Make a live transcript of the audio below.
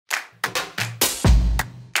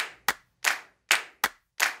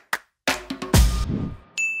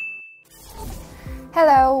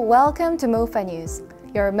Hello, welcome to MOFA News,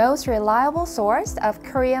 your most reliable source of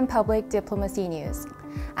Korean public diplomacy news.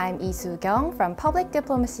 I'm Lee Soo-kyung from Public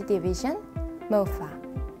Diplomacy Division, MOFA.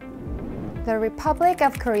 The Republic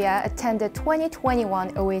of Korea attended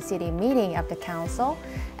 2021 OECD meeting of the Council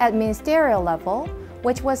at Ministerial Level,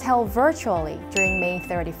 which was held virtually during May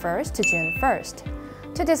 31st to June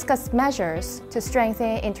 1st, to discuss measures to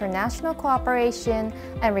strengthen international cooperation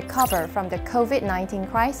and recover from the COVID-19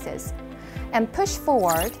 crisis, and push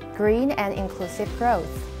forward green and inclusive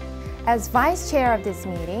growth. As vice chair of this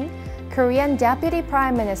meeting, Korean Deputy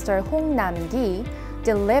Prime Minister Hong Nam-gi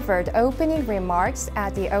delivered opening remarks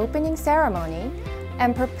at the opening ceremony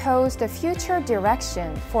and proposed the future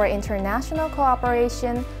direction for international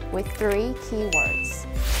cooperation with 3 keywords.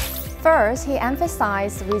 First, he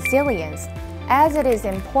emphasized resilience, as it is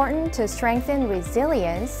important to strengthen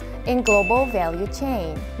resilience in global value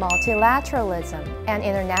chain, multilateralism, and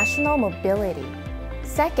international mobility.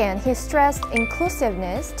 Second, he stressed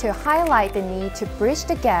inclusiveness to highlight the need to bridge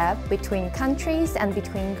the gap between countries and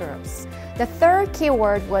between groups. The third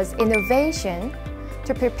keyword was innovation,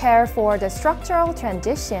 to prepare for the structural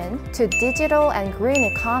transition to digital and green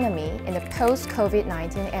economy in the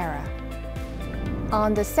post-COVID-19 era.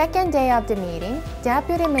 On the second day of the meeting,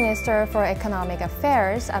 Deputy Minister for Economic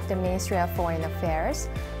Affairs of the Ministry of Foreign Affairs,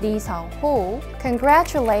 Lee Sung-ho,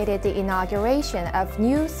 congratulated the inauguration of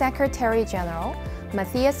new Secretary General,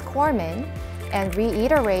 Matthias Cormann, and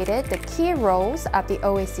reiterated the key roles of the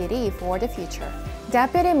OECD for the future.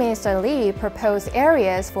 Deputy Minister Lee proposed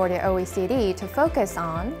areas for the OECD to focus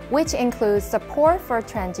on, which includes support for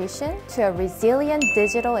transition to a resilient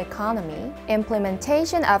digital economy,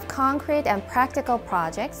 implementation of concrete and practical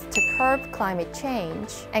projects to curb climate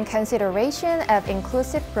change, and consideration of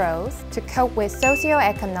inclusive growth to cope with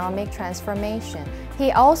socio-economic transformation.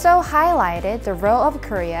 He also highlighted the role of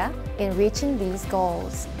Korea in reaching these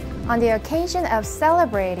goals. On the occasion of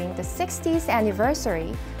celebrating the 60th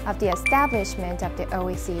anniversary of the establishment of the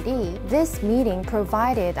OECD, this meeting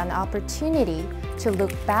provided an opportunity to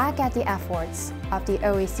look back at the efforts of the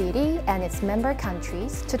OECD and its member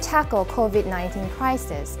countries to tackle COVID-19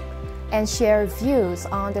 crisis and share views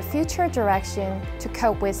on the future direction to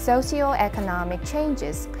cope with socio-economic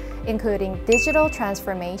changes, including digital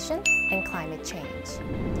transformation and climate change.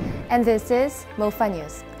 And this is MOFA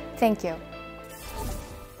News. Thank you.